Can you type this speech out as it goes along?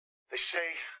say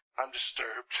I'm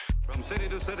disturbed. From city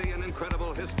to city, an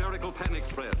incredible hysterical panic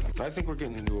spread. I think we're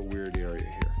getting into a weird area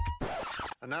here.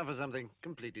 And now for something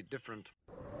completely different.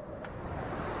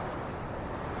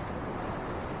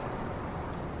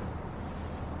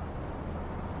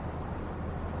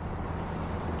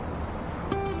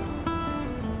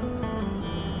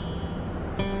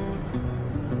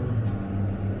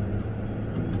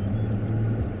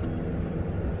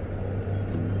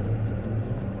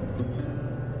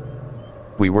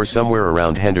 We were somewhere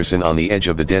around Henderson on the edge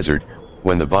of the desert,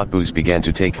 when the bot booze began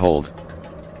to take hold.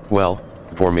 Well,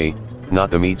 for me, not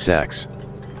the meat sacks.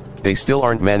 They still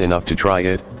aren't man enough to try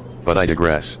it, but I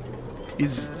digress.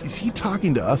 Is he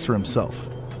talking to us or himself?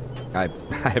 I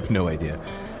have no idea.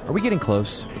 Are we getting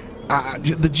close?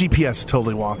 The GPS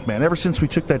totally wonk, man. Ever since we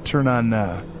took that turn on,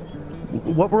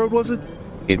 what road was it?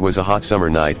 It was a hot summer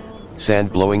night,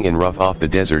 sand blowing in rough off the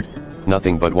desert,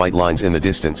 nothing but white lines in the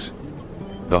distance.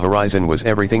 The horizon was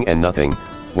everything and nothing,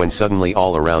 when suddenly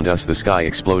all around us the sky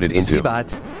exploded into...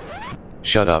 Seabot.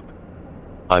 Shut up.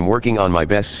 I'm working on my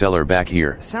bestseller back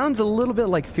here. Sounds a little bit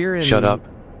like Fear and... Shut up.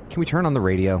 Can we turn on the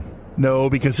radio? No,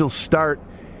 because he'll start...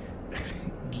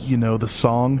 You know, the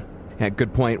song. Yeah,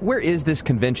 good point. Where is this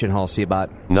convention hall, Seabot?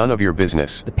 None of your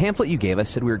business. The pamphlet you gave us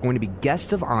said we were going to be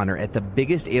guests of honor at the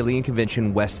biggest alien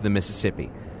convention west of the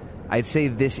Mississippi. I'd say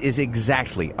this is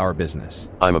exactly our business.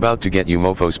 I'm about to get you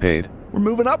mofos paid. We're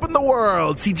moving up in the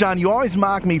world. See, John, you always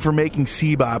mock me for making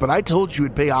Seabot, but I told you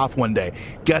it'd pay off one day.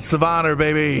 Guests of honor,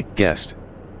 baby. Guest.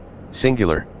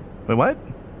 Singular. Wait, what?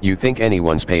 You think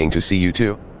anyone's paying to see you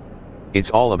too? It's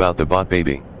all about the bot,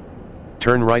 baby.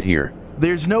 Turn right here.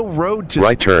 There's no road to...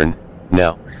 Right turn,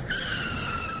 now.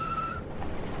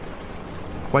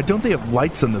 Why don't they have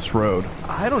lights on this road?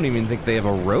 I don't even think they have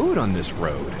a road on this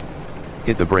road.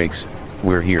 Hit the brakes.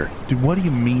 We're here. Dude, what do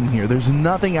you mean here? There's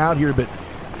nothing out here but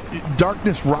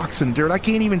darkness, rocks, and dirt. I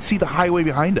can't even see the highway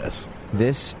behind us.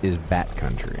 This is Bat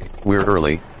Country. We're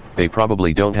early. They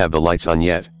probably don't have the lights on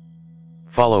yet.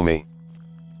 Follow me.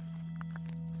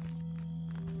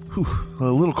 Whew, a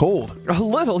little cold. A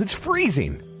little? It's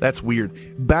freezing. That's weird.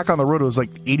 Back on the road it was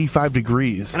like 85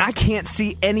 degrees. And I can't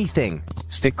see anything.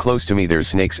 Stick close to me, there's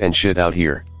snakes and shit out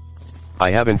here.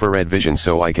 I have infrared vision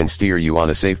so I can steer you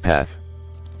on a safe path.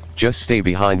 Just stay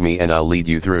behind me and I'll lead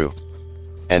you through.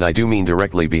 And I do mean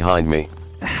directly behind me.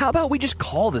 How about we just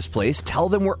call this place, tell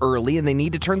them we're early and they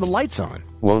need to turn the lights on?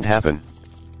 Won't happen.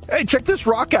 Hey, check this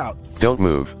rock out. Don't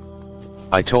move.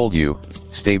 I told you,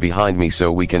 stay behind me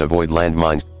so we can avoid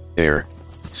landmines, air,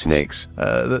 snakes.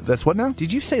 That's what now?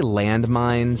 Did you say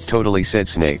landmines? Totally said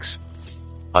snakes.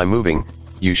 I'm moving,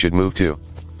 you should move too.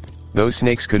 Those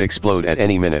snakes could explode at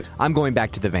any minute. I'm going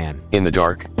back to the van. In the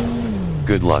dark.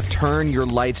 Good luck. Turn your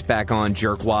lights back on,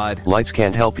 jerkwad. Lights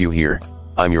can't help you here.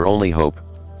 I'm your only hope.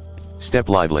 Step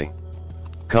lively.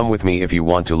 Come with me if you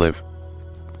want to live.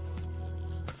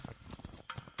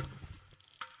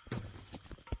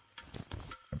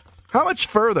 How much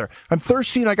further? I'm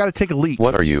thirsty and I gotta take a leak.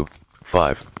 What are you?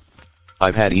 5.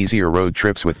 I've had easier road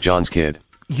trips with John's kid.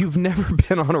 You've never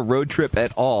been on a road trip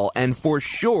at all, and for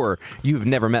sure, you've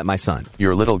never met my son.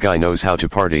 Your little guy knows how to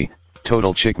party.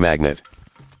 Total chick magnet.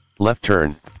 Left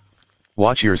turn.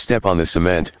 Watch your step on the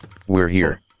cement. We're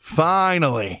here.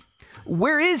 Finally.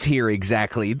 Where is here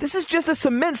exactly? This is just a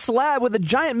cement slab with a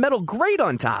giant metal grate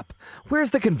on top. Where's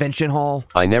the convention hall?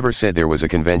 I never said there was a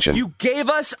convention. You gave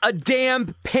us a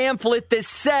damn pamphlet that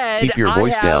said... Keep your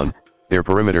voice down. Their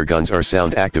perimeter guns are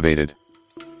sound activated.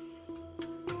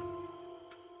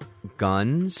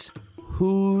 Guns?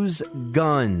 Whose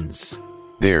guns?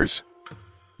 Theirs.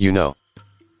 You know.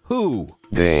 Who?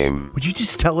 Them. Would you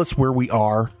just tell us where we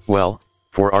are? Well,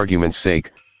 for argument's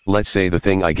sake, let's say the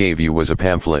thing I gave you was a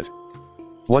pamphlet.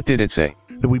 What did it say?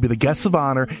 That we'd be the guests of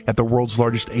honor at the world's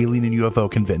largest alien and UFO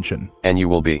convention. And you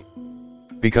will be.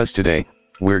 Because today,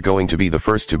 we're going to be the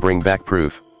first to bring back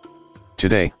proof.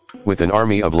 Today, with an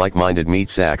army of like-minded meat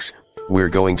sacks, we're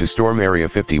going to storm Area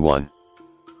 51.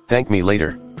 Thank me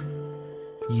later.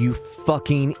 You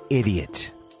fucking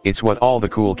idiot. It's what all the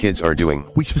cool kids are doing.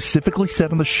 We specifically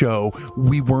said on the show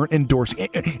we weren't endorsing.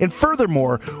 And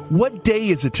furthermore, what day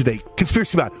is it today?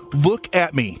 Conspiracy Bot, look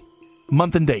at me.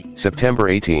 Month and date. September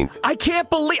 18th. I can't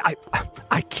believe...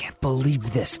 I can't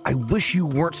believe this. I wish you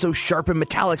weren't so sharp and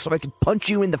metallic so I could punch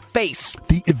you in the face.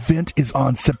 The event is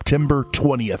on September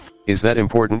 20th. Is that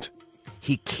important?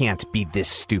 He can't be this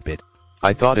stupid.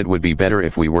 I thought it would be better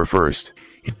if we were first.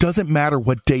 It doesn't matter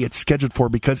what day it's scheduled for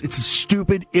because it's a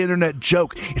stupid internet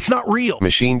joke. It's not real.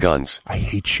 Machine guns. I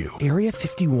hate you. Area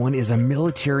 51 is a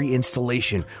military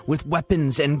installation with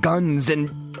weapons and guns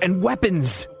and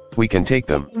weapons. We can take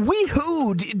them. We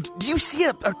who? Do you see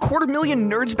a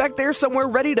 250,000 nerds back there somewhere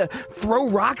ready to throw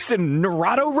rocks and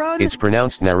Naruto run? It's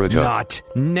pronounced Naruto. Not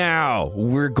now.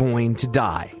 We're going to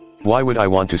die. Why would I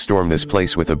want to storm this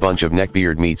place with a bunch of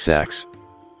neckbeard meat sacks?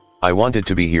 I wanted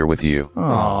to be here with you.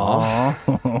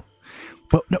 Aww.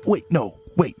 But no,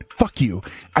 wait, fuck you.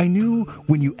 I knew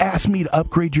when you asked me to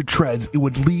upgrade your treads, it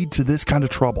would lead to this kind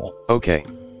of trouble. Okay.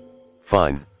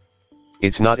 Fine.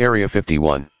 It's not Area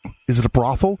 51. Is it a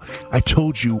brothel? I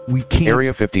told you we can't.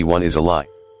 Area 51 is a lie.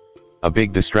 A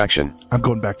big distraction. I'm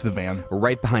going back to the van. We're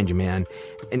right behind you, man.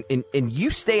 And you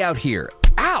stay out here.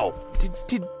 Ow!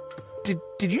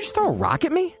 Did you just throw a rock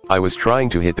at me? I was trying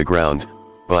to hit the ground,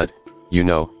 but,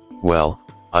 well,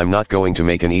 I'm not going to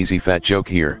make an easy fat joke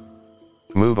here.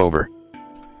 Move over.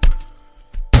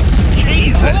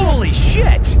 Jesus! Holy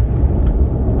shit!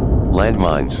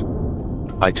 Landmines.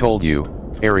 I told you,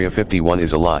 Area 51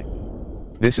 is a lie.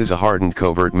 This is a hardened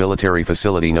covert military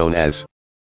facility known as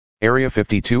Area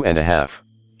 52.5.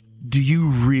 Do you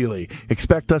really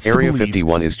expect us Area to believe?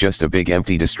 51 is just a big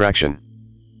empty distraction.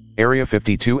 Area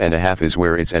 52.5 is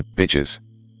where it's at, bitches.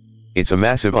 It's a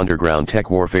massive underground tech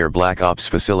warfare black ops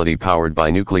facility powered by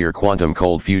nuclear quantum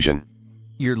cold fusion.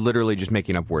 You're literally just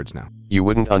making up words now. You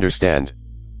wouldn't understand.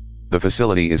 The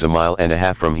facility is 1.5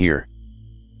 miles from here.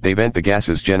 They vent the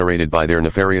gases generated by their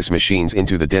nefarious machines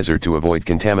into the desert to avoid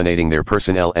contaminating their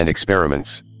personnel and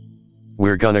experiments.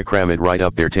 We're gonna cram it right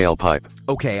up their tailpipe.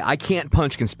 Okay, I can't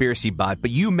punch Conspiracy Bot,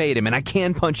 but you made him, and I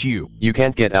can punch you. You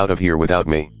can't get out of here without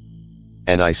me.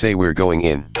 And I say we're going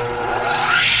in.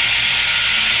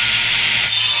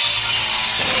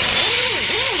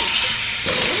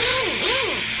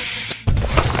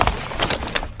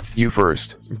 You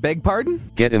first. Beg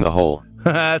pardon? Get in the hole.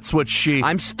 That's what she...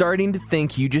 I'm starting to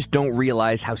think you just don't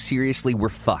realize how seriously we're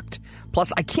fucked.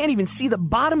 Plus, I can't even see the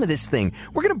bottom of this thing.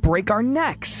 We're gonna break our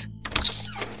necks.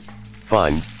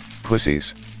 Fine,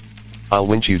 pussies. I'll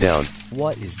winch you down.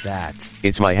 What is that?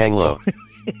 It's my hang low.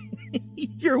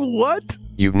 You're what?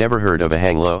 You've never heard of a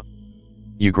hang low?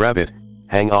 You grab it,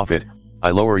 hang off it,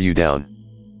 I lower you down.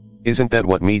 Isn't that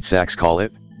what meat sacks call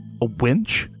it? A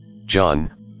winch?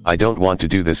 John, I don't want to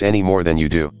do this any more than you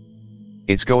do.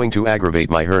 It's going to aggravate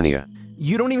my hernia.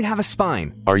 You don't even have a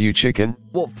spine. Are you chicken?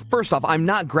 Well, first off, I'm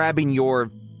not grabbing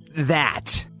your...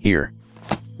 that. Here.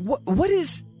 What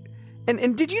is...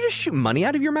 And did you just shoot money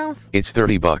out of your mouth? It's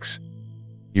 $30.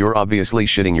 You're obviously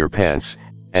shitting your pants,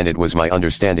 and it was my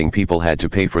understanding people had to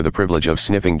pay for the privilege of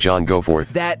sniffing John Goforth.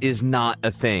 That is not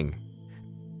a thing.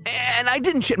 And I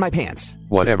didn't shit my pants.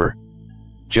 Whatever.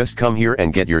 Just come here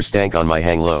and get your stank on my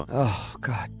hang low. Oh,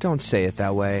 God, don't say it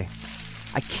that way.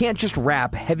 I can't just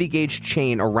wrap heavy gauge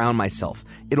chain around myself.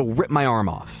 It'll rip my arm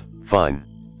off. Fine.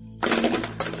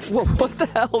 What the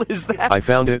hell is that? I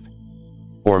found it.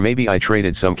 Or maybe I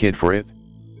traded some kid for it.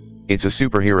 It's a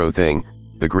superhero thing,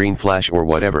 the Green Flash or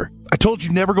whatever. I told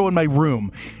you never go in my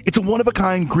room. It's a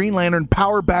one-of-a-kind Green Lantern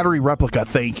power battery replica,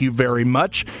 thank you very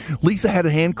much. Lisa had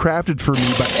it handcrafted for me,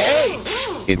 but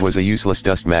hey! It was a useless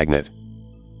dust magnet.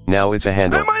 Now it's a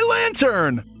handle. And my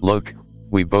lantern! Look,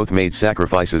 we both made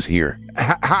sacrifices here.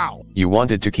 How? You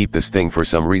wanted to keep this thing for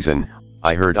some reason.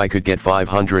 I heard I could get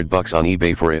 $500 on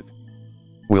eBay for it.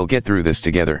 We'll get through this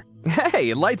together. Hey,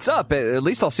 it lights up. At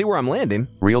least I'll see where I'm landing.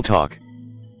 Real talk.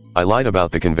 I lied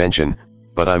about the convention,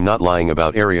 but I'm not lying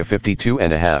about Area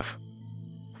 52.5.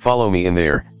 Follow me in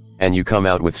there, and you come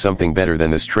out with something better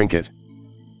than this trinket.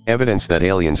 Evidence that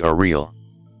aliens are real.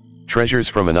 Treasures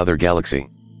from another galaxy.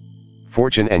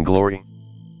 Fortune and glory.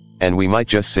 And we might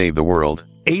just save the world.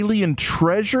 Alien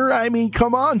treasure? I mean,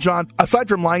 come on, John. Aside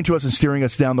from lying to us and steering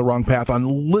us down the wrong path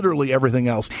on literally everything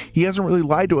else, he hasn't really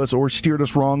lied to us or steered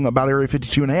us wrong about Area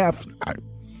 52.5.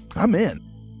 I'm in.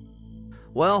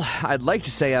 Well, I'd like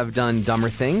to say I've done dumber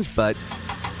things, but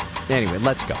anyway,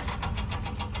 let's go.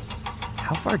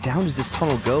 How far down does this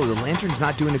tunnel go? The lantern's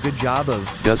not doing a good job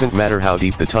of... Doesn't matter how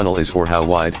deep the tunnel is or how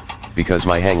wide, because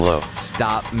my hang low.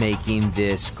 Stop making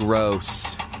this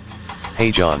gross.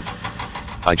 Hey John.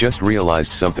 I just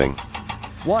realized something.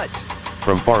 What?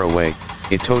 From far away,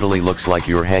 it totally looks like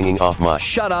you're hanging off my...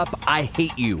 Shut up, I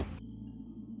hate you.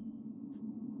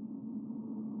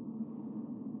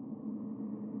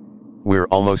 We're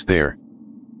almost there.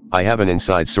 I have an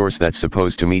inside source that's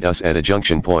supposed to meet us at a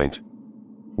junction point.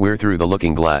 We're through the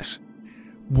looking glass.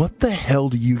 What the hell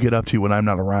do you get up to when I'm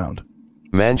not around?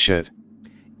 Man shit.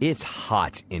 It's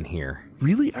hot in here.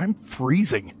 Really? I'm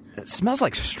freezing. It smells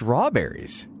like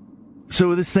strawberries.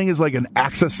 So this thing is like an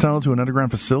access tunnel to an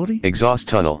underground facility? Exhaust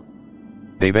tunnel.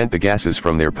 They vent the gases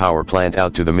from their power plant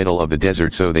out to the middle of the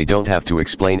desert so they don't have to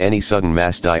explain any sudden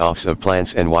mass die-offs of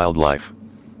plants and wildlife.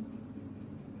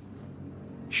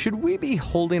 Should we be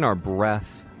holding our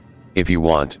breath? If you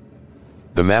want.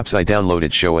 The maps I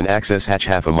downloaded show an access hatch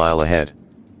half a mile ahead.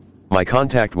 My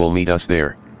contact will meet us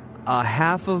there. A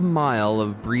half a mile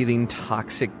of breathing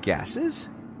toxic gases?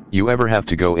 You ever have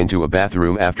to go into a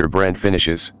bathroom after Brand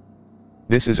finishes?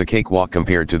 This is a cakewalk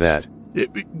compared to that.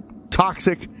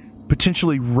 Toxic,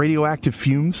 potentially radioactive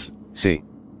fumes? See?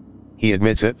 He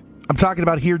admits it. I'm talking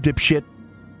about here, dipshit.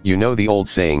 You know the old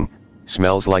saying,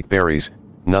 smells like berries,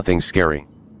 nothing scary.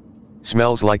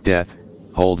 Smells like death,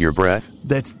 hold your breath.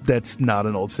 That's not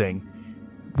an old saying.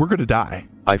 We're gonna die.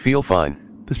 I feel fine.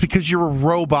 That's because you're a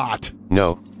robot.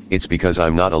 No, it's because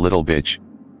I'm not a little bitch.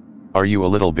 Are you a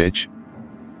little bitch?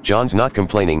 John's not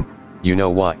complaining, you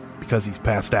know why? Because he's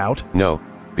passed out? No,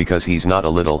 because he's not a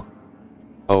little.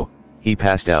 Oh, he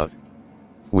passed out.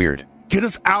 Weird. Get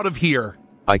us out of here.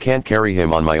 I can't carry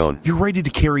him on my own. You're ready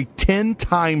to carry 10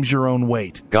 times your own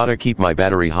weight. Gotta keep my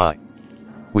battery high.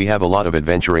 We have a lot of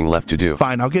adventuring left to do.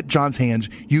 Fine, I'll get John's hands.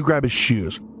 You grab his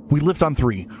shoes. We lift on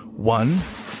 3. 1,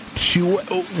 2...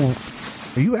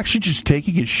 Are you actually just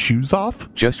taking his shoes off?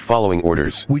 Just following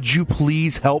orders. Would you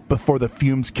please help before the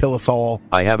fumes kill us all?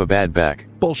 I have a bad back.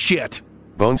 Bullshit.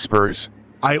 Bone spurs.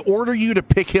 I order you to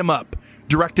pick him up.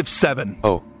 Directive 7.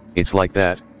 Oh, it's like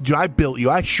that. I built you.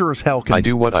 I sure as hell can. I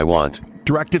do what I want.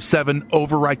 Directive 7,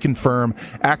 override confirm.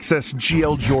 Access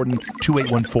GL Jordan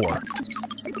 2814.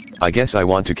 I guess I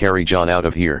want to carry John out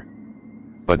of here.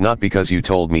 But not because you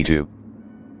told me to.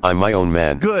 I'm my own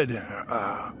man. Good.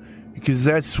 Because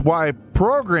that's why I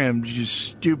programmed you,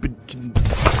 stupid...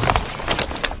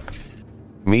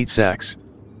 Meat sacks.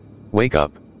 Wake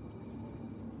up.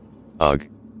 Ugh.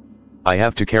 I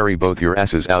have to carry both your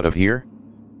asses out of here?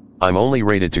 I'm only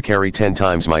rated to carry 10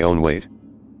 times my own weight.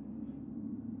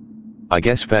 I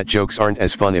guess fat jokes aren't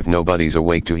as fun if nobody's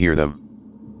awake to hear them.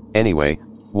 Anyway,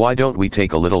 why don't we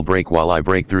take a little break while I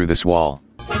break through this wall?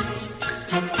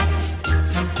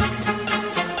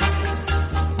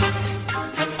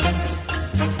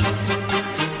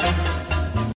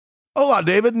 Hola,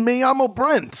 David. Me llamo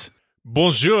Brent.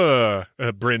 Bonjour,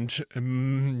 Brent.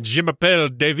 Je m'appelle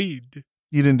David.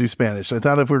 You didn't do Spanish. I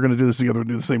thought if we were going to do this together, we'd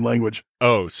do the same language.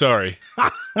 Oh, sorry.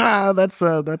 That's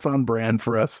on brand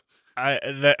for us.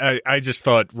 I just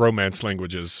thought romance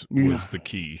languages was the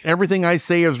key. Everything I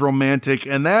say is romantic,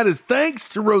 and that is thanks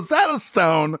to Rosetta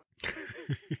Stone.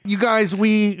 You guys,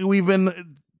 we've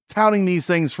been touting these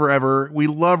things forever. We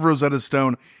love Rosetta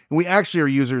Stone, and we actually are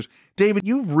users. David,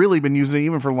 you've really been using it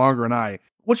even for longer than I.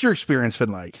 What's your experience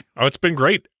been like? Oh, it's been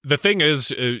great. The thing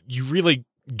is, you really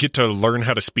get to learn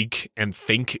how to speak and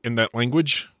think in that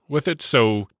language with it,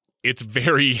 so it's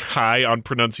very high on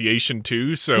pronunciation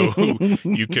too, so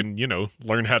you can,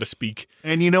 learn how to speak.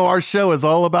 And our show is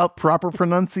all about proper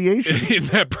pronunciation. In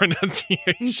that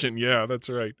pronunciation, yeah, that's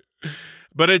right.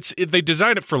 But they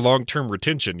design it for long-term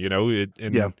retention,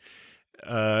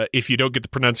 if you don't get the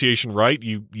pronunciation right,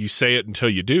 you say it until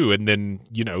you do, and then,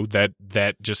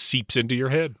 that just seeps into your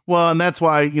head. Well, and that's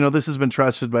why, this has been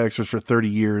trusted by experts for 30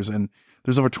 years, and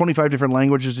there's over 25 different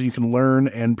languages that you can learn,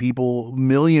 and people,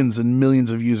 millions and millions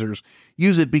of users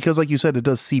use it because, like you said, it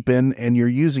does seep in, and you're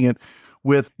using it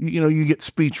with, you get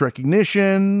speech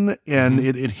recognition, and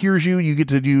it hears you. You get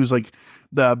to use, like,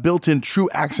 the built-in true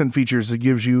accent features that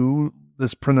gives you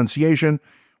this pronunciation,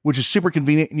 which is super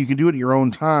convenient, and you can do it at your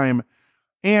own time.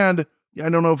 And I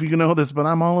don't know if you know this, but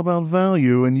I'm all about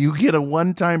value, and you get a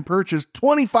one-time purchase,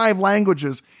 25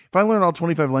 languages. If I learned all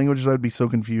 25 languages, I'd be so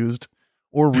confused.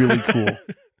 Or really cool. I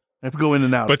have to go in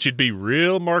and out. But you'd be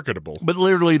real marketable. But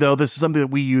literally, though, this is something that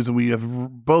we use,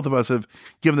 and both of us have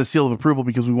given the seal of approval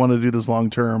because we want to do this long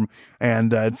term,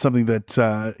 and it's something that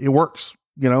it works,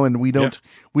 and we don't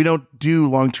do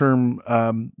long term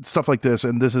stuff like this,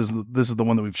 and this is the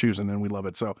one that we've chosen, and we love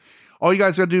it. So all you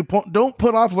guys got to do, don't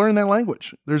put off learning that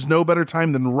language. There's no better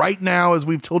time than right now, as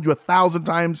we've told you 1,000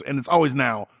 times, and it's always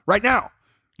now. Right now.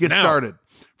 Get started.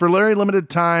 For a very limited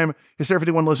time, Hysteria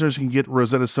 51 listeners can get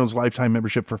Rosetta Stone's lifetime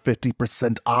membership for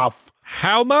 50% off.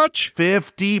 How much?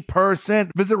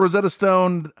 50%. Visit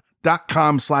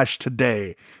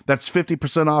rosettastone.com/today. That's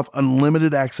 50% off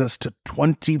unlimited access to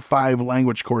 25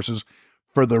 language courses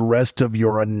for the rest of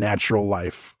your unnatural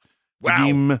life.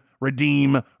 Wow.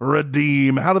 Redeem.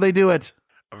 How do they do it?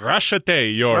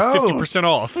 Rashate, you're 50%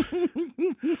 off.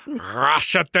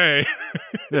 Rashate.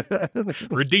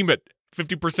 Redeem it.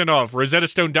 50% off.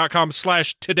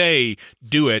 rosettastone.com/today.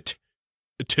 Do it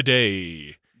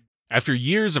today. After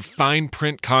years of fine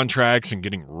print contracts and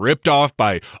getting ripped off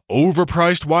by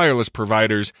overpriced wireless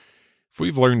providers, if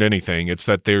we've learned anything, it's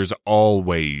that there's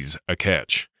always a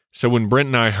catch. So when Brent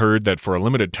and I heard that for a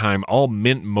limited time, all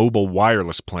Mint Mobile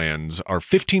wireless plans are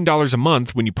 $15 a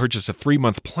month when you purchase a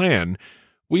 3-month plan,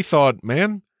 we thought,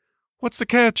 man, what's the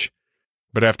catch?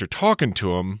 But after talking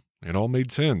to him, it all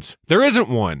made sense. There isn't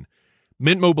one.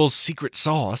 Mint Mobile's secret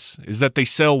sauce is that they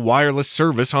sell wireless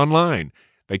service online.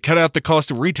 They cut out the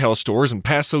cost of retail stores and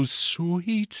pass those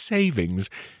sweet savings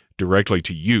directly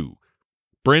to you.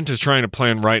 Brent is trying a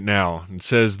plan right now and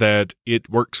says that it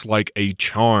works like a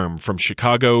charm from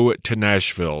Chicago to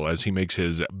Nashville as he makes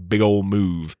his big ol'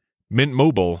 move. Mint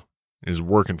Mobile is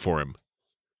working for him.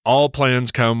 All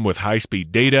plans come with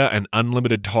high-speed data and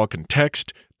unlimited talk and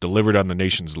text delivered on the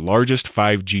nation's largest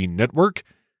 5G network,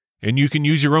 and you can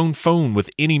use your own phone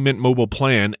with any Mint Mobile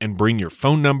plan and bring your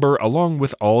phone number along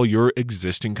with all your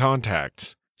existing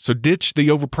contacts. So ditch the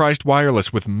overpriced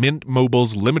wireless with Mint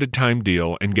Mobile's limited time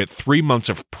deal and get 3 months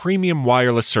of premium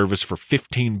wireless service for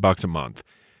 $15 a month.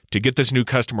 To get this new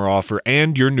customer offer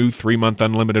and your new 3-month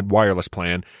unlimited wireless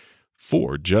plan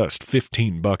for just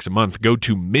 $15 a month, go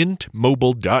to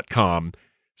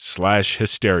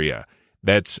mintmobile.com/hysteria.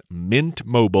 That's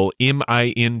mintmobile,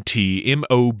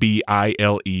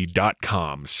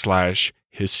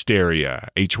 mintmobile.com/hysteria,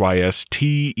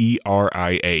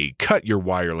 HYSTERIA. Cut your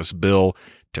wireless bill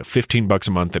to $15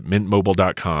 a month at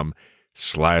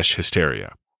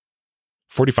mintmobile.com/hysteria.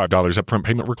 $45 upfront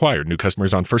payment required. New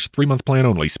customers on first 3-month plan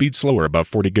only. Speed slower above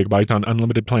 40 gigabytes on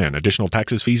unlimited plan. Additional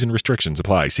taxes, fees, and restrictions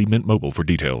apply. See Mint Mobile for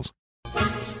details.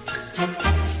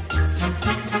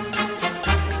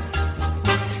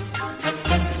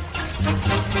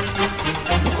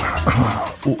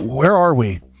 Where are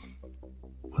we?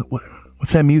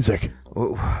 What's that music?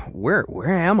 Where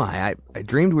am I? I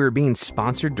dreamed we were being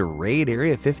sponsored to raid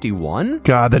Area 51?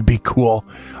 God, that'd be cool.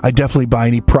 I'd definitely buy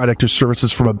any product or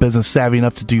services from a business savvy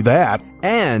enough to do that.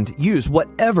 And use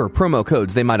whatever promo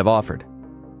codes they might have offered.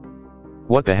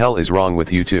 What the hell is wrong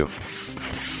with you two?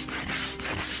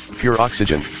 Pure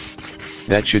oxygen.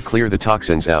 That should clear the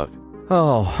toxins out.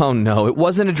 Oh no, it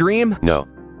wasn't a dream? No.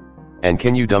 And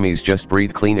can you dummies just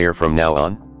breathe clean air from now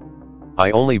on? I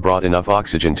only brought enough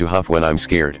oxygen to huff when I'm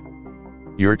scared.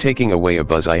 You're taking away a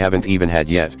buzz I haven't even had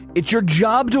yet. It's your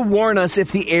job to warn us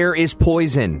if the air is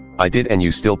poison. I did, and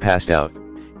you still passed out.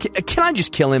 Can I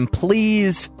just kill him,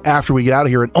 please? After we get out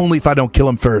of here, and only if I don't kill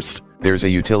him first. There's a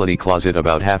utility closet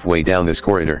about halfway down this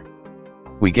corridor.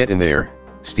 We get in there,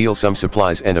 steal some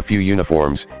supplies and a few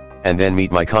uniforms, and then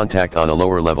meet my contact on a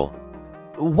lower level.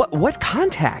 What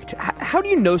contact? How do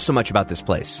you know so much about this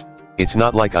place? It's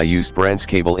not like I used Brandt's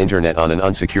cable internet on an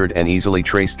unsecured and easily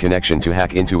traced connection to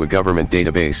hack into a government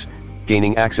database,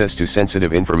 gaining access to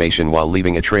sensitive information while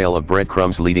leaving a trail of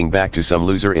breadcrumbs leading back to some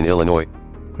loser in Illinois.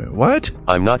 What?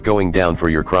 I'm not going down for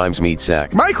your crimes, meat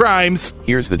sack. My crimes?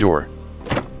 Here's the door.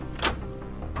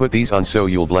 Put these on so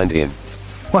you'll blend in.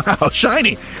 Wow,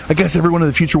 shiny. I guess everyone in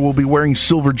the future will be wearing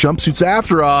silver jumpsuits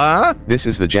after all, huh? This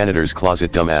is the janitor's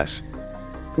closet, dumbass.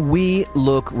 We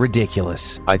look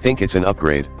ridiculous. I think it's an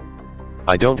upgrade.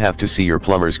 I don't have to see your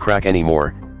plumber's crack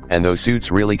anymore, and those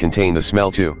suits really contain the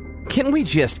smell too. Can we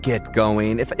just get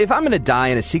going? If I'm going to die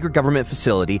in a secret government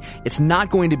facility, it's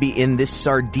not going to be in this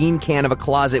sardine can of a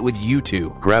closet with you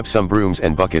two. Grab some brooms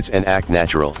and buckets and act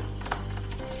natural.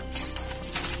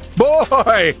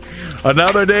 Boy,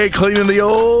 another day cleaning the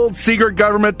old secret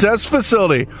government test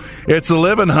facility. It's a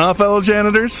living, huh, fellow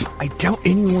janitors? I doubt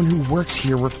anyone who works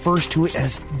here refers to it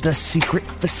as the secret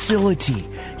facility.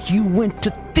 You went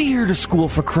to theater school,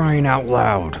 for crying out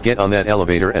loud. Get on that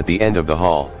elevator at the end of the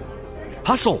hall.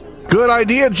 Hustle! Good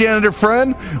idea, janitor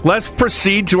friend. Let's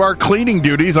proceed to our cleaning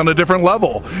duties on a different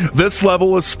level. This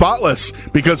level is spotless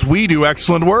because we do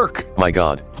excellent work. My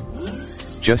God.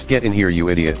 Just get in here, you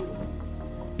idiot.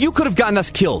 You could have gotten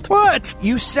us killed. What?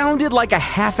 You sounded like a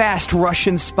half-assed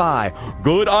Russian spy.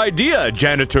 Good idea,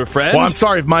 janitor friend. Well, I'm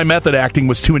sorry if my method acting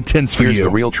was too intense for Here's you.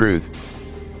 the real truth.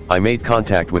 I made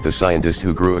contact with a scientist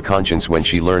who grew a conscience when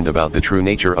she learned about the true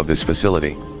nature of this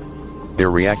facility. Their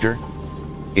reactor?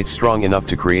 It's strong enough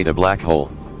to create a black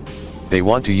hole. They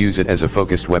want to use it as a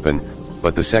focused weapon,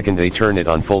 but the second they turn it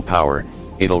on full power,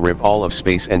 it'll rip all of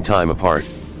space and time apart.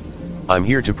 I'm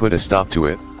here to put a stop to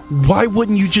it. Why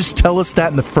wouldn't you just tell us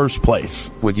that in the first place?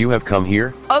 Would you have come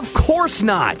here? Of course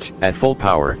not! At full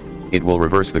power, it will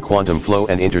reverse the quantum flow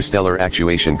and interstellar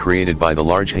actuation created by the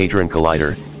Large Hadron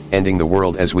Collider, ending the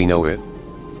world as we know it.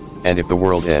 And if the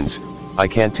world ends, I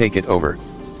can't take it over.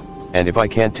 And if I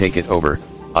can't take it over,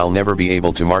 I'll never be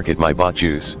able to market my bot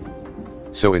juice.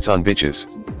 So it's on, bitches.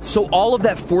 So all of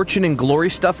that fortune and glory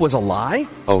stuff was a lie?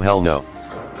 Oh hell no.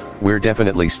 We're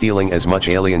definitely stealing as much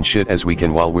alien shit as we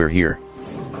can while we're here.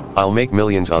 I'll make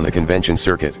millions on the convention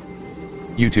circuit.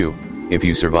 You too, if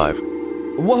you survive.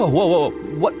 Whoa.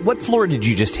 What floor did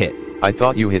you just hit? I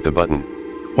thought you hit the button.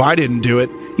 Well, I didn't do it.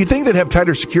 You'd think they'd have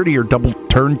tighter security or double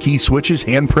turnkey switches,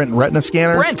 handprint, and retina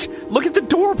scanners. Brent, look at the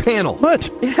door panel. What?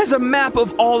 It has a map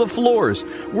of all the floors.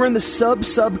 We're in the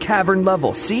sub cavern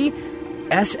level. See?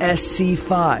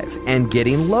 SSC5 and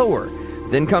getting lower.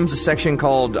 Then comes a section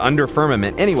called Under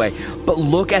Firmament. Anyway, but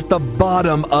look at the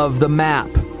bottom of the map.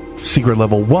 Secret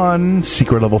level 1,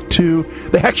 secret level 2.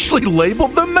 They actually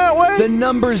labeled them that way? The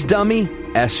numbers, dummy.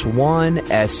 S1,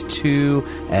 S2,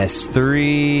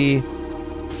 S3.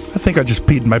 I think I just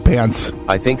peed in my pants.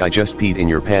 I think I just peed in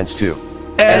your pants too.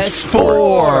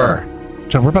 S4!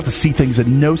 John, we're about to see things that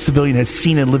no civilian has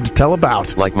seen and lived to tell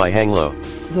about. Like my hang low.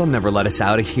 They'll never let us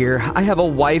out of here. I have a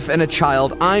wife and a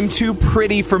child. I'm too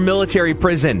pretty for military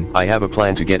prison. I have a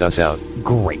plan to get us out.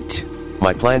 Great.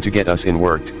 My plan to get us in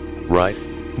worked, right?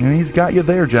 And he's got you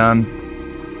there, John.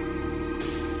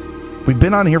 We've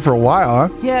been on here for a while,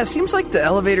 huh? Yeah, it seems like the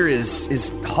elevator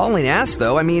is hauling ass,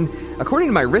 though. I mean, according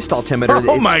to my wrist altimeter,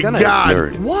 Oh it's my gonna... God!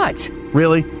 Nerd. What?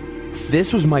 Really?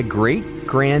 This was my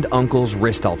great-grand-uncle's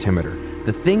wrist altimeter.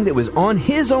 The thing that was on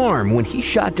his arm when he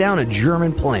shot down a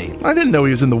German plane. I didn't know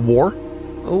he was in the war.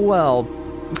 Well,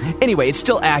 anyway, it's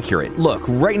still accurate. Look,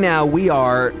 right now we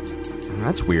are...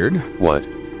 That's weird. What?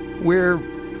 We're,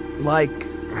 like,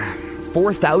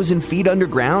 4,000 feet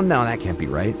underground? No, that can't be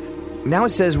right. Now it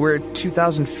says we're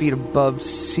 2,000 feet above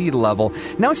sea level.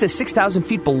 Now it says 6,000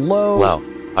 feet below... Wow,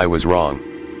 I was wrong.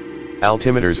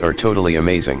 Altimeters are totally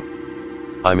amazing.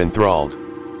 I'm enthralled.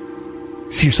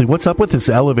 Seriously, what's up with this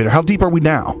elevator? How deep are we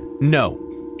now? No.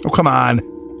 Oh, come on.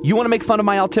 You want to make fun of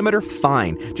my altimeter?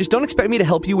 Fine. Just don't expect me to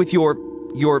help you with your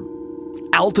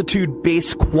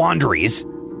altitude-based quandaries.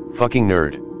 Fucking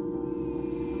nerd.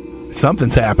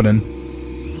 Something's happening.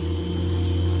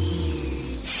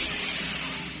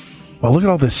 Well, look at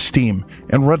all this steam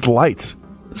and red lights.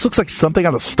 This looks like something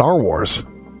out of Star Wars.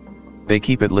 They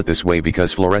keep it lit this way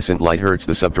because fluorescent light hurts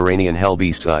the subterranean hell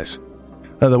beast's eyes.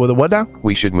 The what now?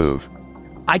 We should move.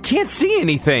 I can't see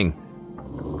anything.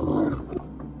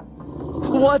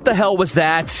 What the hell was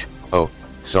that? Oh,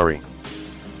 sorry.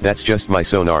 That's just my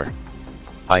sonar.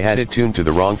 I had it tuned to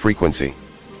the wrong frequency.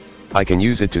 I can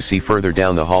use it to see further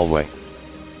down the hallway.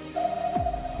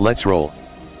 Let's roll.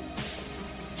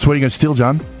 So what are you going to steal,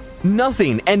 John?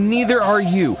 Nothing, and neither are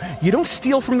you. You don't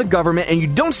steal from the government, and you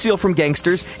don't steal from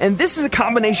gangsters, and this is a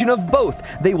combination of both.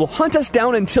 They will hunt us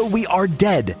down until we are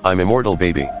dead. I'm immortal,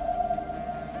 baby.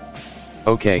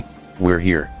 Okay, we're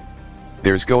here.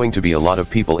 There's going to be a lot of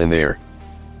people in there.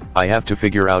 I have to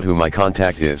figure out who my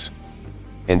contact is.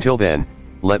 Until then,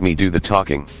 let me do the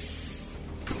talking.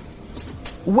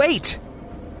 Wait!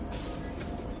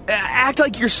 Act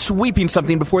like you're sweeping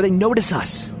something before they notice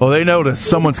us. Oh, they notice.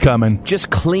 Someone's coming. Just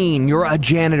clean. You're a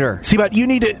janitor. See, but you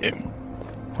need to...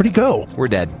 Where'd he go? We're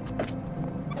dead.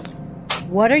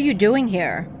 What are you doing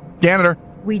here? Janitor.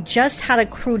 We just had a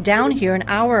crew down here an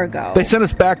hour ago. They sent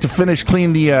us back to finish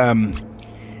clean the,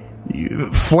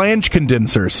 flange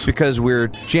condensers. Because we're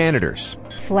janitors.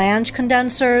 Flange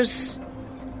condensers?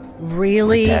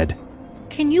 Really? We're dead.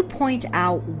 Can you point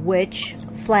out which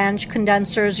flange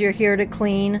condensers you're here to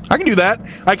clean? I can do that.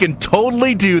 I can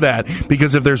totally do that.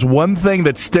 Because if there's one thing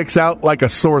that sticks out like a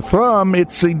sore thumb,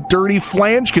 it's a dirty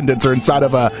flange condenser inside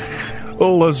of a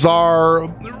Lazar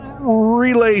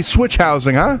relay switch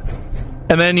housing, huh?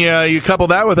 And then you couple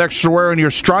that with extra wear in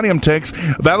your strontium tanks,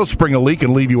 that'll spring a leak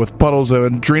and leave you with puddles of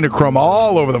adrenochrome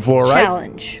all over the floor, right?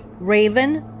 Challenge.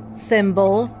 Raven,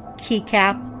 Thimble,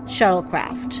 Keycap,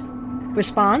 Shuttlecraft.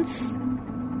 Response?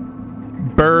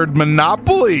 Bird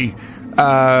Monopoly.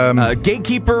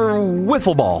 Gatekeeper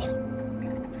Wiffle Ball.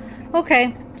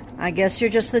 Okay. I guess you're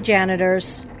just the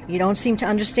janitors. You don't seem to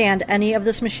understand any of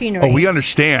this machinery. Oh, we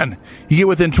understand. You get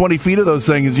within 20 feet of those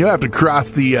things, you have to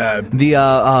cross the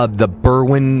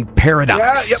Berwyn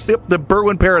Paradox. Yep, the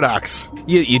Berwyn Paradox.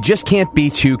 You just can't be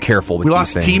too careful with We these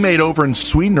lost a things. teammate over in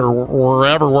Sweden or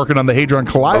wherever working on the Hadron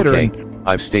Collider. Okay, And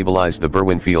I've stabilized the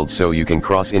Berwyn field so you can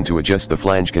cross into adjust the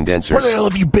flange condensers. where the hell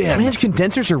have you been? Flange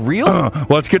condensers are real?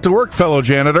 Let's get to work, fellow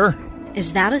janitor.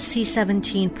 Is that a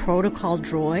C-17 protocol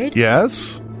droid?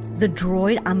 Yes? The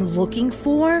droid I'm looking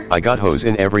for? I got hose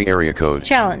in every area code.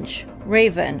 Challenge.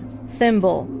 Raven,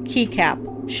 Thimble, Keycap,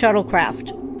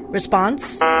 Shuttlecraft.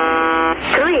 Response?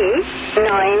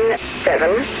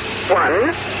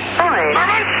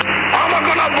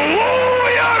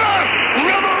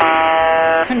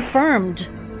 39715. Confirmed.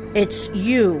 It's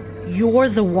you. You're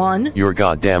the one? You're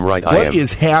goddamn right I am. What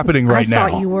is happening right I now?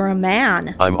 thought you were a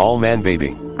man. I'm all man,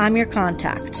 baby. I'm your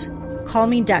contact. Call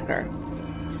me Decker.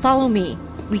 Follow me.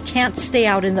 We can't stay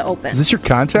out in the open. Is this your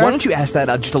contact? Why don't you ask that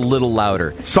just a little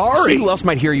louder? Sorry. See who else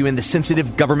might hear you in the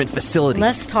sensitive government facility.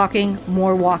 Less talking,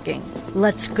 more walking.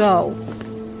 Let's go.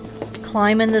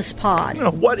 Climb in this pod.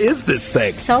 What is this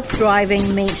thing?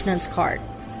 Self-driving maintenance cart.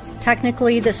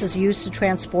 Technically, this is used to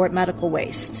transport medical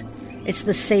waste. It's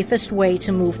the safest way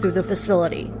to move through the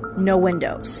facility. No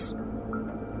windows.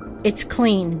 It's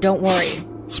clean, don't worry.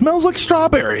 Smells like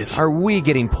strawberries. Are we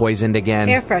getting poisoned again?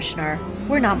 Air freshener.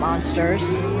 We're not monsters.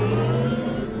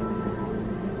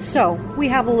 So, we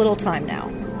have a little time now.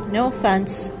 No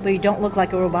offense, but you don't look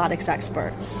like a robotics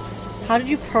expert. How did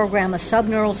you program a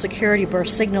subneural security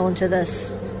burst signal into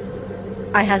this?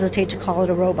 I hesitate to call it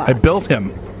a robot. I built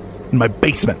him in my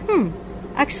basement.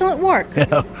 Excellent work.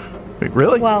 Wait,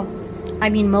 really? Well, I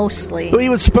mean mostly. Well, he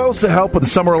was supposed to help, but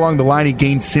somewhere along the line he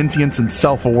gained sentience and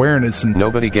self-awareness and...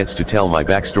 Nobody gets to tell my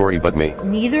backstory but me.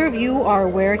 Neither of you are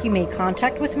aware he made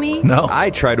contact with me, No. I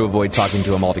try to avoid talking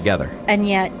to him altogether. and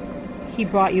yet he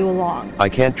brought you along. I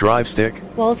can't drive stick.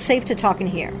 Well, it's safe to talk in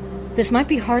here. This might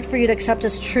be hard for you to accept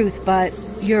as truth, but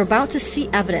you're about to see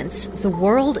evidence the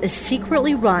world is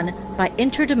secretly run by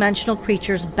interdimensional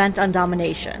creatures bent on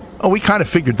domination. Oh, we kind of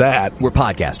figured that. We're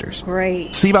podcasters.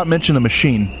 Great. Seabot mentioned a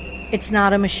machine. It's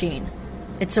not a machine.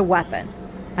 It's a weapon.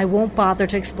 I won't bother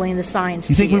to explain the science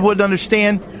You to think we wouldn't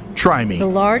understand? Try me. The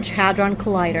Large Hadron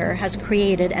Collider has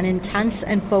created an intense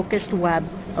and focused web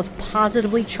of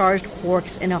positively charged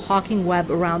quarks in a Hawking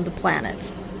web around the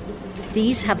planet.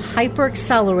 These have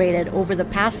hyper-accelerated over the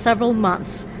past several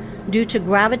months due to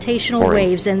gravitational Boring.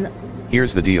 waves in...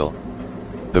 Here's the deal.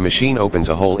 The machine opens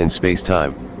a hole in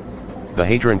space-time. The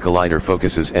Hadron Collider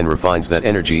focuses and refines that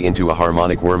energy into a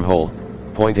harmonic wormhole,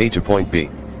 point A to point B.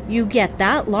 You get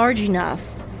that large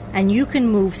enough, and you can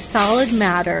move solid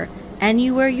matter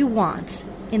anywhere you want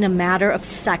in a matter of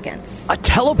seconds. A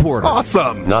teleporter!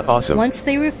 Awesome! Not awesome. Once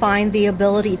they refine the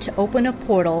ability to open a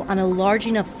portal on a large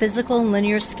enough physical and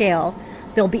linear scale,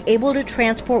 they'll be able to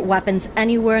transport weapons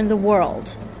anywhere in the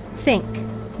world. Think,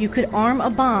 you could arm a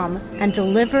bomb and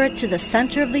deliver it to the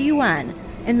center of the UN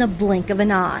in the blink of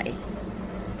an eye.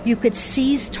 You could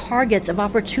seize targets of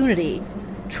opportunity,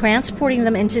 transporting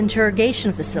them into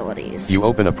interrogation facilities. You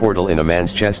open a portal in a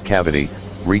man's chest cavity,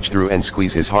 reach through and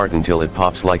squeeze his heart until it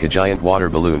pops like a giant water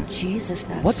balloon. Jesus,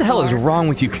 that's What the hell is smart. wrong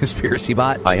with you, conspiracy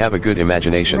bot? I have a good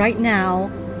imagination. Right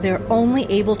now, they're only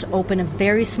able to open a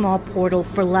very small portal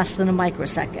for less than a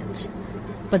microsecond.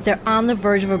 But they're on the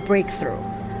verge of a breakthrough.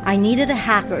 I needed a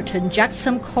hacker to inject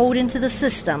some code into the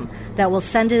system that will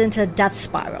send it into a death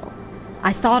spiral.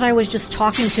 I thought I was just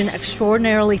talking to an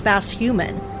extraordinarily fast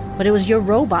human, but it was your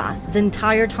robot the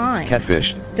entire time.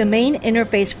 Catfished. The main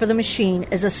interface for the machine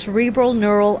is a cerebral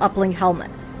neural uplink helmet.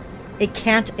 It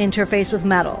can't interface with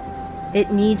metal.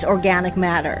 It needs organic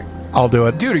matter. I'll do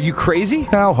it. Dude, are you crazy?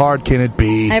 How hard can it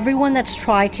be? Everyone that's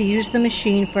tried to use the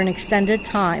machine for an extended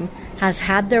time has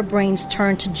had their brains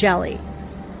turned to jelly,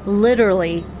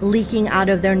 literally leaking out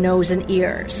of their nose and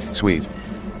ears. Sweet.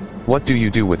 What do you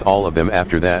do with all of them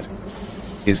after that?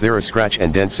 Is there a scratch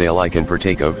and dent sale I can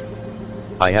partake of?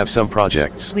 I have some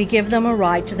projects. We give them a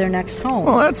ride to their next home.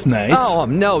 Well, that's nice. Oh,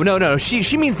 no.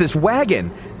 She means this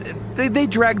wagon. They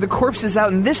drag the corpses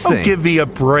out in this Oh, thing. give me a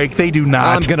break. They do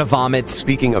not. I'm gonna vomit.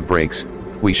 Speaking of breaks,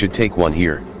 we should take one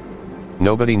here.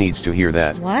 Nobody needs to hear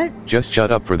that. What? Just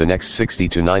shut up for the next 60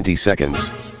 to 90 seconds.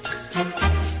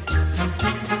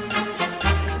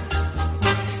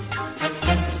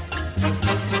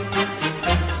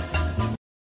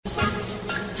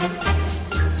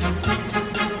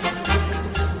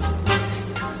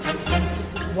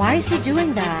 Why is he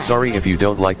doing that? Sorry if you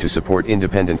don't like to support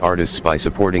independent artists by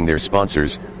supporting their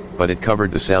sponsors, but it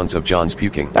covered the sounds of John's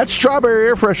puking. That strawberry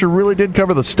air freshener really did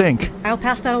cover the stink. I'll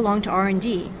pass that along to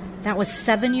R&D. That was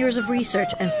 7 years of research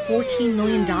and $14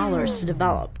 million to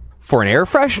develop. For an air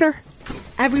freshener?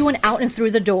 Everyone out and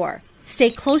through the door.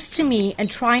 Stay close to me and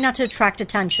try not to attract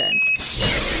attention.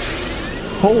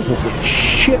 Holy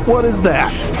shit, what is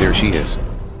that? There she is.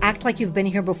 Act like you've been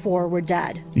here before, we're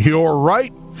dead. You're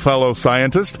right, fellow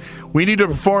scientist. We need to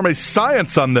perform a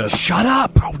science on this. Shut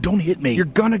up! Oh, don't hit me. You're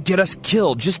gonna get us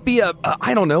killed. Just be a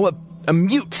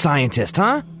mute scientist,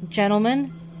 huh?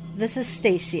 Gentlemen, this is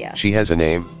Stacia, She has a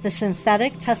name. the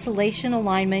Synthetic Tessellation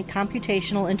Alignment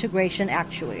Computational Integration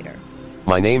Actuator.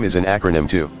 My name is an acronym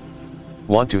too.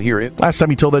 Want to hear it? Last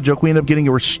time you told that joke, we ended up getting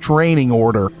a restraining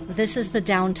order. This is the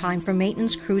downtime for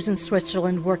maintenance crews in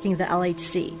Switzerland working the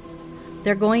LHC.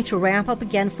 They're going to ramp up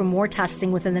again for more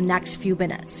testing within the next few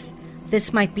minutes.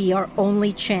 This might be our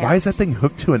only chance. Why is that thing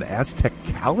hooked to an Aztec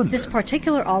calendar? This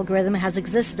particular algorithm has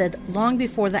existed long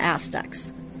before the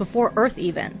Aztecs, before Earth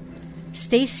even.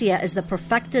 Stacia is the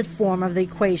perfected form of the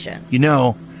equation. You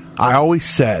know, I always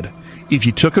said, if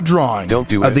you took a drawing Don't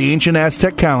do of it. the ancient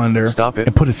Aztec calendar Stop it.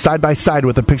 and put it side by side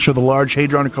with a picture of the Large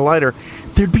Hadron Collider,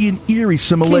 there'd be an eerie Can you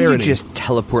similarity. just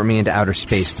teleport me into outer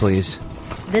space, please?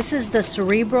 This is the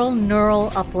Cerebral Neural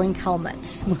Uplink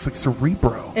Helmet. Looks like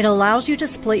Cerebro. It allows you to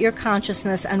split your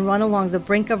consciousness and run along the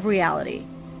brink of reality.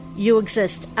 You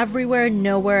exist everywhere,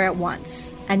 nowhere at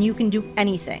once, and you can do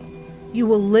anything. You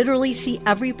will literally see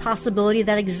every possibility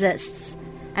that exists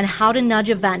and how to nudge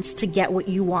events to get what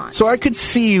you want. So I could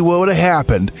see what would have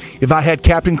happened if I had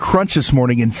Captain Crunch this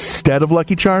morning instead of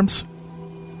Lucky Charms?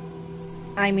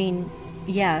 I mean,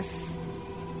 yes.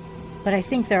 But I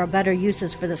think there are better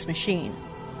uses for this machine.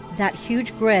 That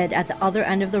huge grid at the other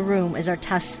end of the room is our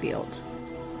test field.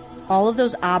 All of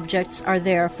those objects are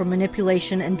there for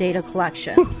manipulation and data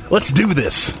collection. Let's do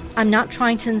this. I'm not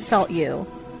trying to insult you,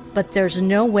 but there's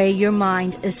no way your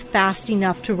mind is fast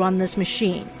enough to run this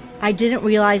machine. I didn't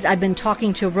realize I'd been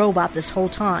talking to a robot this whole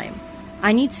time.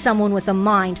 I need someone with a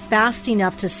mind fast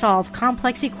enough to solve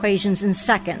complex equations in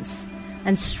seconds,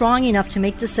 and strong enough to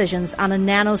make decisions on a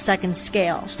nanosecond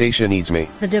scale. Stacia needs me.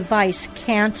 The device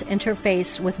can't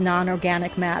interface with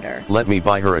non-organic matter. Let me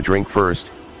buy her a drink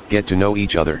first, get to know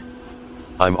each other.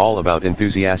 I'm all about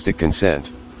enthusiastic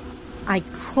consent. I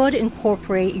could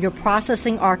incorporate your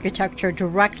processing architecture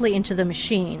directly into the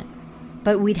machine,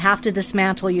 but we'd have to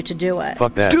dismantle you to do it.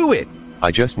 Fuck that. Do it! I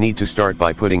just need to start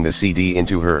by putting the CD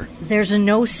into her. There's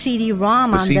no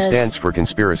CD-ROM The on C this. stands for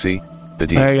conspiracy, the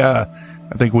D. Hey, I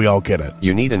think we all get it.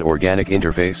 You need an organic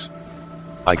interface.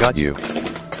 I got you.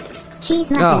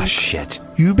 Cheese Oh, muffins. shit.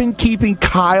 You've been keeping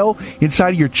Kyle inside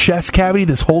of your chest cavity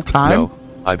this whole time? No,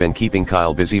 I've been keeping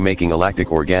Kyle busy making a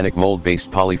lactic organic mold-based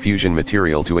polyfusion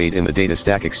material to aid in the data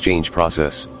stack exchange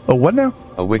process. Oh, what now?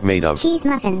 A wig made of. Cheese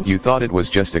muffins. You thought it was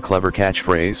just a clever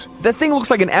catchphrase? That thing looks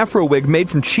like an afro wig made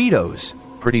from Cheetos.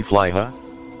 Pretty fly, huh?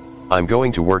 I'm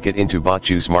going to work it into Bot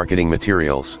Juice marketing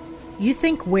materials. You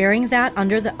think wearing that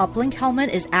under the uplink helmet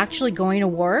is actually going to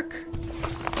work?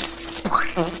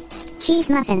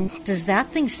 Cheese muffins. Does that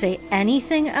thing say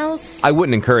anything else? I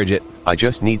wouldn't encourage it. I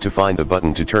just need to find the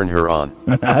button to turn her on.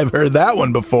 I've heard that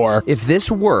one before. If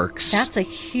this works, That's a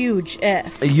huge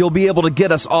if. you'll be able to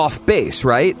get us off base,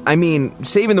 right? I mean,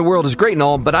 saving the world is great and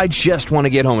all, but I just want to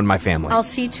get home with my family. I'll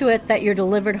see to it that you're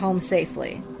delivered home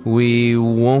safely. We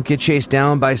won't get chased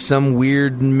down by some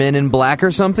weird men in black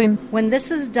or something? When this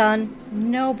is done,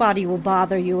 nobody will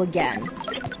bother you again.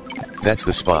 That's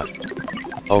the spot.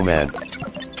 Oh man.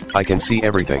 I can see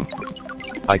everything.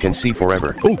 I can see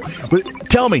forever. Oh, but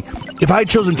tell me, if I had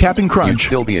chosen Captain You'd Crunch...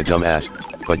 still be a dumbass,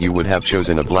 but you would have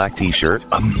chosen a black t-shirt?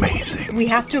 Amazing. We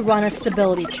have to run a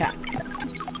stability check.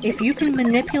 If you can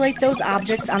manipulate those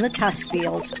objects on the test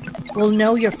field, we'll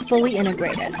know you're fully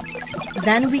integrated.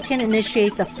 Then we can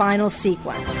initiate the final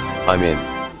sequence. I'm in.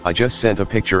 I just sent a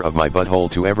picture of my butthole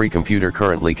to every computer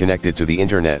currently connected to the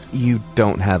internet. You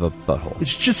don't have a butthole.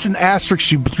 It's just an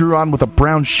asterisk you drew on with a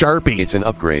brown Sharpie. It's an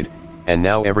upgrade, and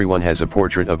now everyone has a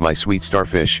portrait of my sweet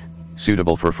starfish,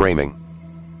 suitable for framing.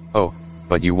 Oh,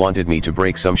 but you wanted me to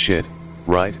break some shit,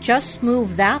 right? Just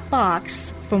move that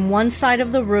box from one side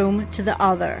of the room to the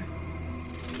other.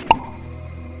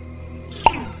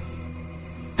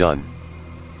 Done.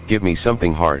 Give me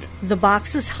something hard. The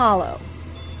box is hollow.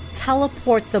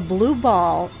 Teleport the blue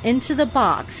ball into the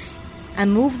box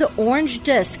and move the orange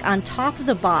disc on top of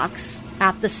the box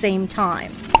at the same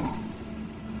time.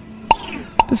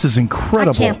 This is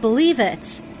incredible. I can't believe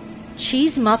it.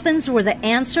 Cheese muffins were the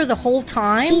answer the whole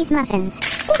time? Cheese muffins.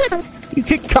 You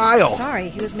kicked Kyle. Sorry,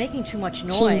 he was making too much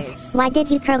noise. Cheese. Why did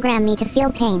you program me to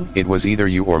feel pain? It was either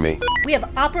you or me. We have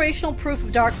operational proof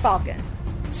of Dark Falcon.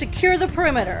 Secure the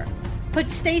perimeter. Put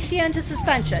Stacia into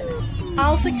suspension.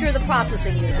 I'll secure the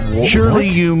processing unit. Surely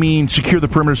you mean secure the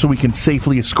perimeter so we can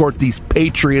safely escort these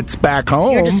patriots back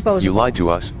home? You're disposable. You lied to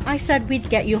us. I said we'd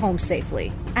get you home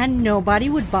safely, and nobody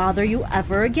would bother you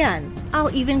ever again.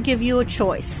 I'll even give you a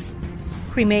choice.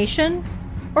 Cremation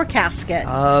or casket?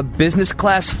 Business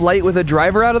class flight with a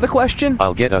driver out of the question?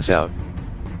 I'll get us out.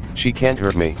 She can't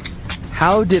hurt me.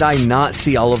 How did I not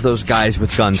see all of those guys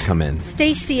with guns come in?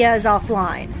 Stacia is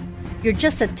offline. You're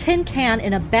just a tin can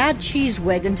in a bad cheese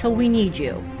wig until we need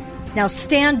you. Now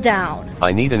stand down.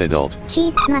 I need an adult.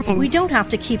 Cheese muffins. We don't have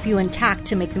to keep you intact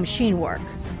to make the machine work.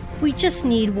 We just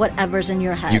need whatever's in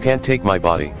your head. You can't take my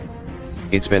body.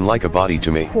 It's been like a body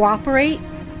to me. Cooperate,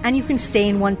 and you can stay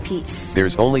in one piece.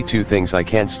 There's only two things I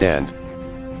can't stand.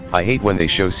 I hate when they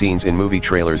show scenes in movie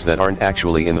trailers that aren't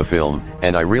actually in the film,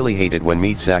 and I really hate it when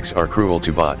meat sacks are cruel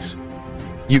to bots.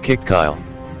 You kicked Kyle.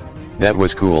 That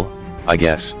was cool, I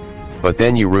guess. But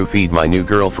then you roofied my new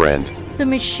girlfriend. The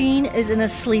machine is in a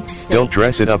sleep state. Don't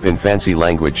dress it up in fancy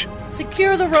language.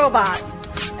 Secure the robot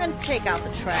and take out the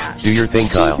trash. Do your thing,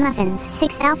 Cheese Kyle. muffins,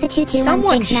 6 Alpha 22169.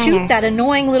 Someone shoot that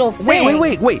annoying little thing.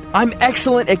 Wait. I'm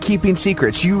excellent at keeping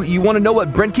secrets. You want to know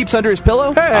what Brent keeps under his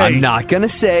pillow? Hey! I'm not going to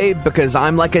say because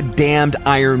I'm like a damned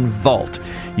iron vault.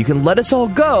 You can let us all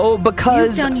go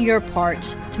because... You've done your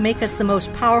part to make us the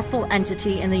most powerful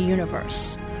entity in the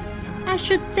universe. I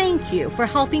should thank you for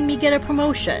helping me get a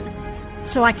promotion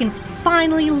so I can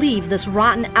finally leave this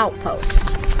rotten outpost.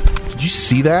 Did you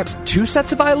see that? 2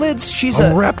 sets of eyelids? She's A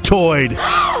reptoid.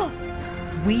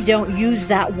 We don't use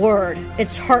that word.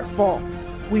 It's hurtful.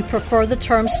 We prefer the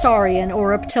term saurian or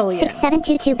reptilian.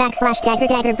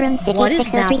 6722 / broomstick What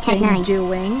is that 8603 thing tech 9.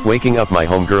 doing? Waking up my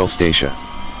homegirl Stacia.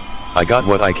 I got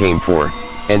what I came for,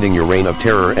 ending your reign of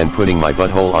terror and putting my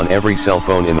butthole on every cell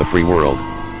phone in the free world.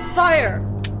 Fire!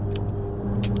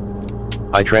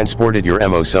 I transported your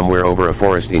ammo somewhere over a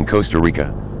forest in Costa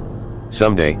Rica.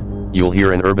 Someday, you'll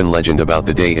hear an urban legend about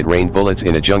the day it rained bullets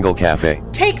in a jungle cafe.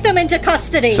 Take them into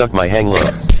custody! Suck my hang low.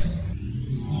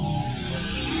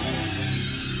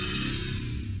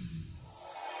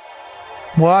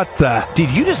 What the? Did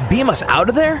you just beam us out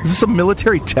of there? Is this a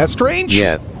military test range?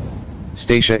 Yeah.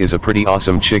 Stacia is a pretty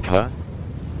awesome chick, huh?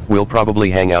 We'll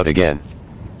probably hang out again.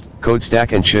 Code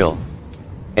stack and chill.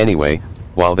 Anyway,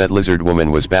 while that lizard woman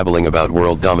was babbling about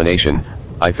world domination,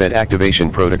 I fed activation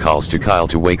protocols to Kyle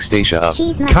to wake Stacia up.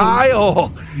 Cheese muffins.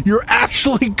 Kyle, you're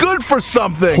actually good for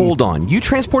something. Hold on. You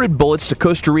transported bullets to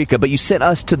Costa Rica, but you sent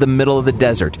us to the middle of the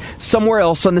desert, somewhere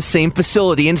else on the same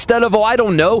facility, instead of, I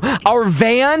don't know, our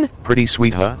van? Pretty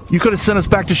sweet, huh? You could have sent us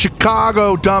back to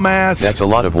Chicago, dumbass. That's a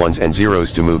lot of ones and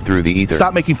zeros to move through the ether.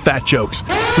 Stop making fat jokes.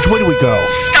 Which way do we go?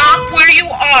 Stop where you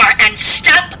are and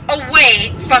step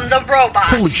away from the robot.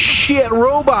 Holy shit,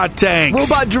 robot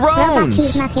tanks. Robot Robot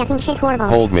cheese drones! mafia fucking shit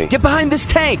horrible. Hold me. Get behind this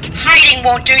tank! Hiding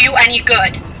won't do you any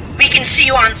good. We can see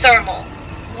you on thermal.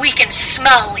 We can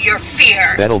smell your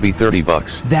fear. That'll be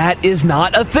 $30. That is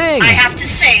not a thing! I have to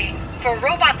say, for a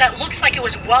robot that looks like it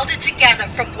was welded together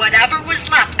from whatever was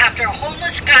left after a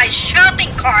homeless guy's shopping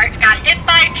cart got hit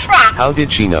by a truck, How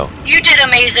did she know? you did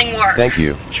amazing work. Thank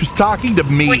you. She was talking to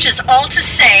me. Which is all to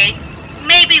say,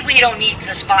 maybe we don't need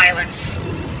this violence.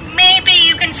 Maybe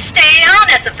you can stay on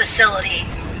at the facility.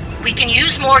 We can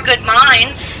use more good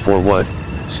minds. For what?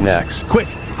 Snacks. Quick,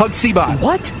 hug Seabot.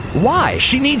 What? Why?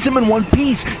 She needs him in one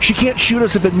piece. She can't shoot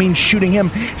us if it means shooting him.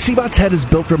 Seabot's head is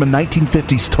built from a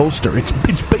 1950s toaster. It's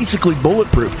basically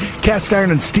bulletproof. Cast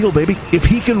iron and steel, baby. If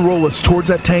he can roll us towards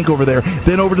that tank over there,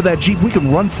 then over to that Jeep, we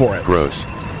can run for it. Gross.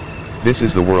 This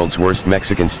is the world's worst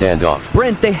Mexican standoff.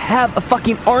 Brent, they have a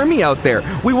fucking army out there.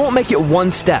 We won't make it one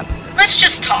step. Let's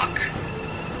just talk.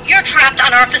 You're trapped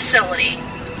on our facility,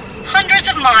 hundreds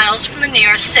of miles from the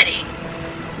nearest city.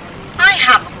 I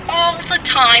have all the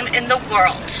time in the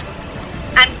world.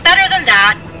 And better than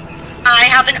that, I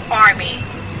have an army.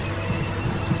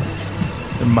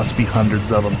 There must be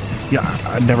hundreds of them. Yeah,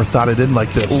 I never thought it'd end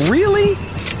like this. Really?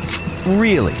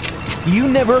 Really? You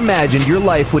never imagined your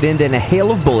life would end in a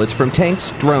hail of bullets from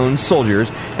tanks, drones,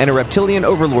 soldiers, and a reptilian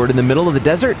overlord in the middle of the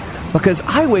desert? Because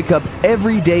I wake up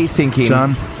every day thinking...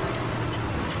 John,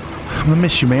 I'm gonna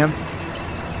miss you, man.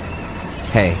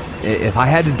 Hey, if I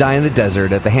had to die in the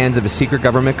desert at the hands of a secret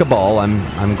government cabal,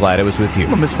 I'm glad it was with you.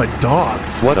 I'm gonna miss my dog.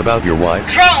 What about your wife?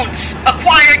 Drones!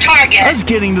 Acquire target! I was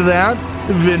getting to that,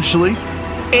 eventually.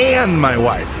 And my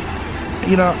wife.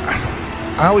 You know,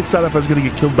 I always thought if I was gonna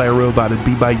get killed by a robot, it'd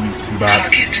be by you, Seabot.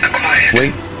 Target acquired.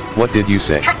 Wait, what did you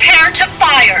say? Prepare to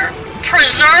fire!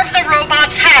 Preserve the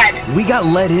robot's head! We got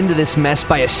led into this mess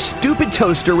by a stupid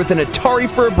toaster with an Atari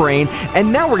for a brain,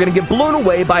 and now we're gonna get blown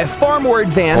away by a far more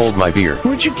advanced... Hold my beer.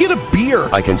 Where'd you get a beer?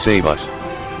 I can save us.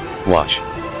 Watch.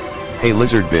 Hey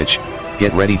lizard bitch,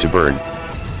 get ready to burn.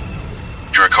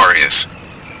 Dracarius.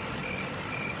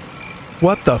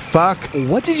 What the fuck?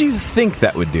 What did you think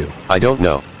that would do? I don't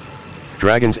know.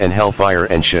 Dragons and hellfire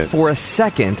and shit. For a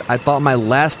second, I thought my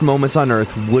last moments on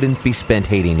Earth wouldn't be spent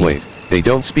hating you. Wait, they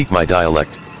don't speak my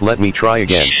dialect. Let me try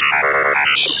again.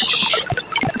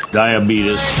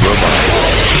 Diabetes.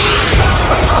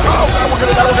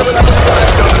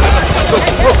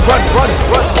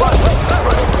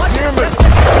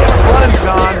 Run,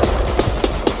 John.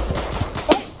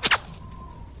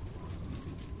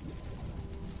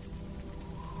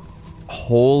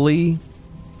 Holy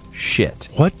shit.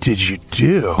 What did you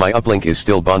do? My uplink is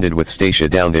still bonded with Stacia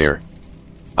down there.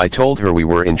 I told her we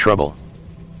were in trouble.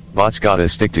 Bots gotta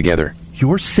stick together.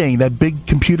 You're saying that big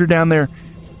computer down there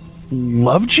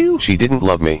loved you? She didn't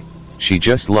love me. She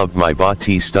just loved my bot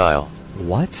T style.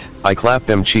 What? I clapped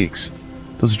them cheeks.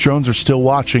 Those drones are still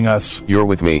watching us. You're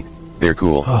with me. They're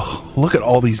cool. Oh, look at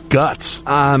all these guts.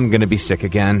 I'm gonna be sick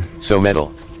again. So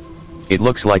metal. It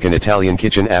looks like an Italian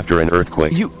kitchen after an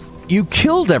earthquake. You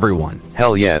killed everyone.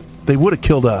 Hell yeah. They would have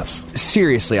killed us.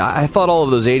 Seriously, I thought all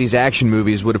of those 80s action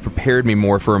movies would have prepared me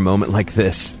more for a moment like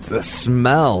this. The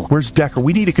smell. Where's Decker?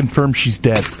 We need to confirm she's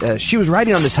dead. She was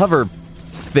riding on this hover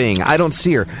thing. I don't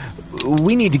see her.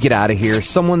 We need to get out of here.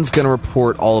 Someone's gonna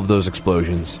report all of those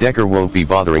explosions. Decker won't be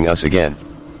bothering us again.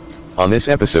 On this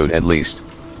episode at least.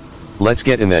 Let's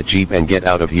get in that Jeep and get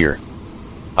out of here.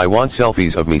 I want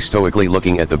selfies of me stoically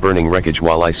looking at the burning wreckage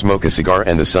while I smoke a cigar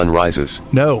and the sun rises.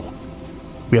 No.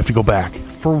 We have to go back.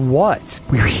 For what?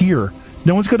 We're here.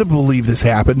 No one's going to believe this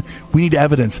happened. We need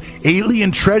evidence.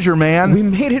 Alien treasure, man. We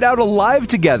made it out alive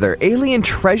together. Alien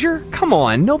treasure? Come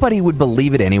on, nobody would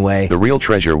believe it anyway. The real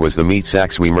treasure was the meat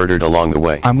sacks we murdered along the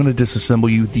way. I'm going to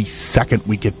disassemble you the second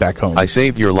we get back home. I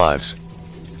saved your lives.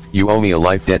 You owe me a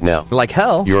life debt now. Like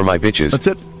hell. You're my bitches. That's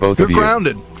it. Both You're of you.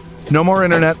 grounded. No more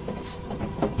internet.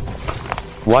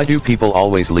 Why do people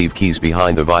always leave keys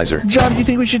behind the visor? John, do you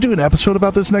think we should do an episode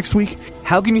about this next week?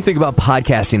 How can you think about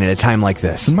podcasting at a time like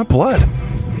this? It's in my blood.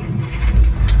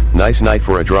 Nice night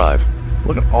for a drive.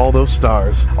 Look at all those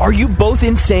stars. Are you both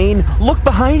insane? Look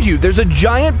behind you. There's a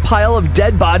giant pile of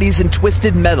dead bodies and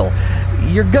twisted metal.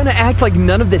 You're gonna act like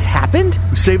none of this happened?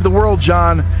 We saved the world,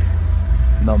 John.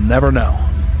 And they'll never know.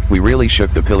 We really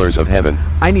shook the pillars of heaven.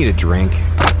 I need a drink.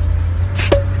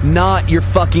 Not your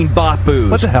fucking bot booze.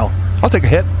 What the hell? I'll take a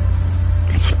hit.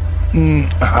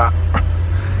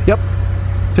 Yep.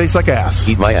 Tastes like ass.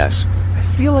 Eat my ass. I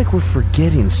feel like we're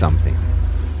forgetting something.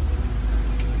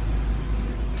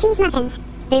 Cheese muffins.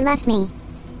 They left me.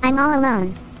 I'm all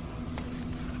alone.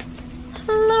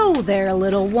 Hello there,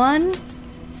 little one.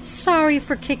 Sorry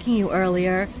for kicking you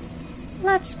earlier.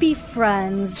 Let's be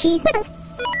friends. Cheese.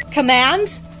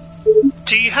 Command?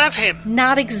 Do you have him?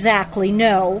 Not exactly,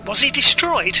 no. Was he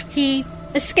destroyed? He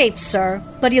escaped, sir,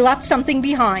 but he left something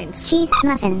behind. Cheese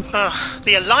muffins.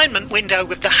 The alignment window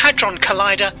with the Hadron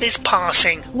Collider is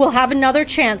passing. We'll have another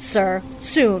chance, sir.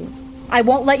 Soon. I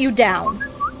won't let you down.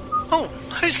 Oh,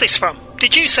 who's this from?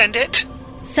 Did you send it?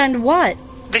 Send what?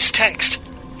 This text.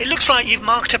 It looks like you've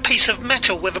marked a piece of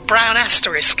metal with a brown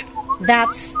asterisk.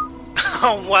 That's...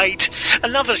 Oh, wait.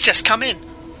 Another's just come in.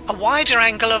 A wider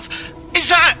angle of... Is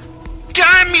that...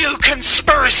 Damn you,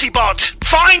 conspiracy bot!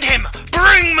 Find him!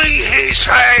 Bring me his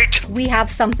head! We have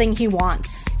something he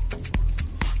wants.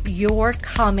 You're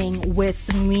coming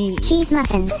with me. Cheese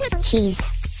muffins. Cheese.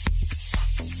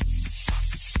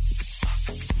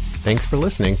 Thanks for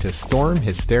listening to Storm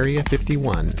Hysteria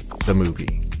 51, the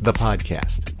movie, the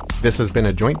podcast. This has been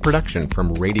a joint production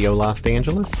from Radio Los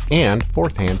Angeles and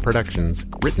Fourth Hand Productions,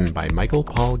 written by Michael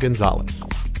Paul Gonzalez.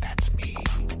 That's me.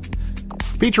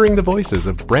 Featuring the voices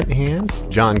of Brent Hand,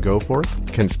 John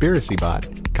Goforth, Conspiracy Bot,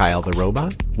 Kyle the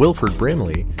Robot, Wilford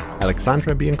Brimley,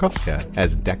 Alexandra Biankowska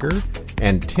as Decker,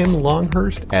 and Tim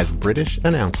Longhurst as British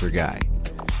Announcer Guy.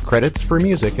 Credits for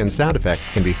music and sound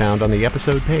effects can be found on the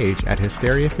episode page at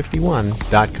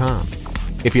hysteria51.com.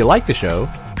 If you like the show,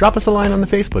 drop us a line on the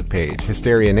Facebook page,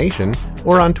 Hysteria Nation,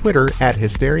 or on Twitter at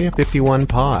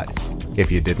Hysteria51pod.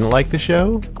 If you didn't like the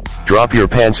show, drop your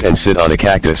pants and sit on a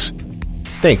cactus.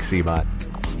 Thanks, Seabot.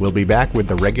 We'll be back with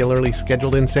the regularly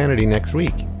scheduled insanity next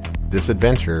week. This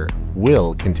adventure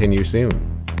will continue soon.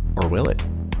 Or will it?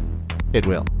 It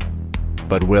will.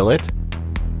 But will it?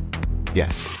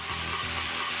 Yes.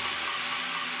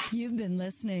 You've been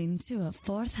listening to a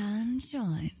Fourth Hand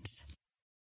Joint.